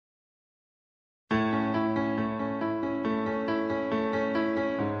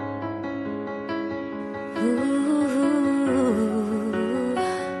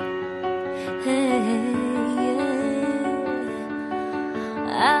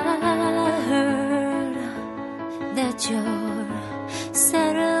that you're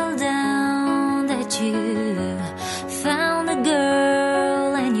settled down, that you found a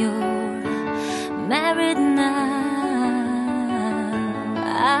girl and you're married now.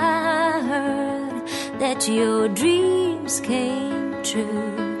 I heard that your dreams came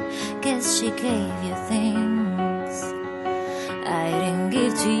true. Guess she gave you things I didn't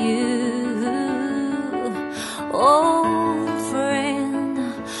give to you. Old friend,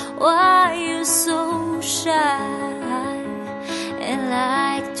 why you so shy and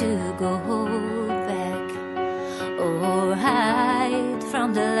like to go back or hide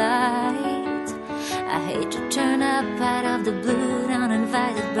from the light? I hate to turn up out of the blue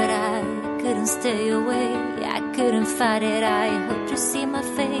uninvited, but I couldn't stay away, I couldn't fight it. I hope you see my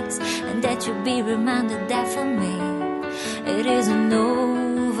face and that you'll be reminded that for me it isn't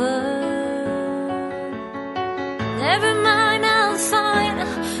over. Never mind, I'll find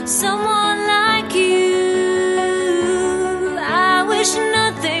someone like you. I wish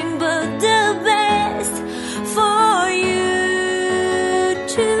nothing but the best for you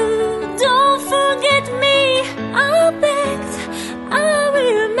too. Don't forget me, I begged. I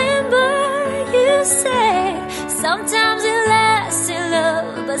remember you said sometimes it lasts in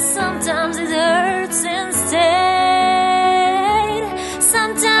love, but sometimes it hurts instead.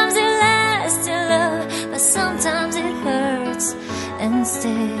 Sometimes it lasts in love, but sometimes it hurts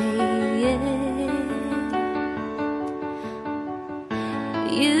instead.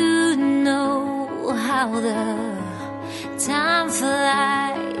 You know how the time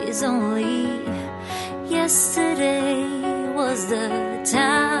flies. Only yesterday was the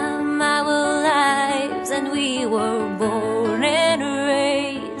time our lives, and we were born and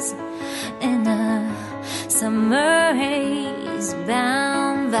raised in a summer haze,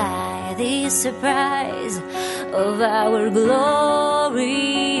 bound by the surprise of our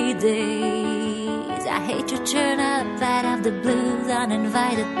glory days. I hate to turn up out of the blue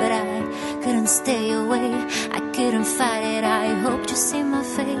uninvited, but I couldn't stay away, I couldn't fight it. I hope to see my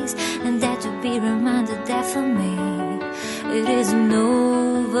face and that you'll be reminded that for me it isn't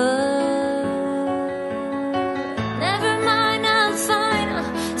over. Never mind, I'll find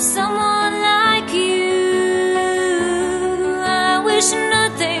someone like you. I wish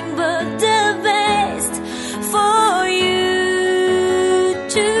nothing but the best for you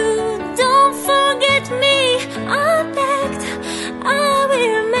too. Don't forget me, I begged. I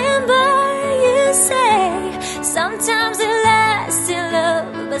remember you say sometimes it lasts in love,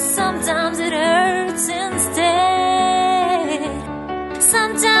 but sometimes it hurts instead.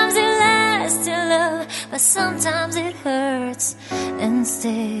 Sometimes it lasts in love, but sometimes it hurts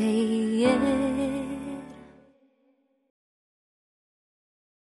instead.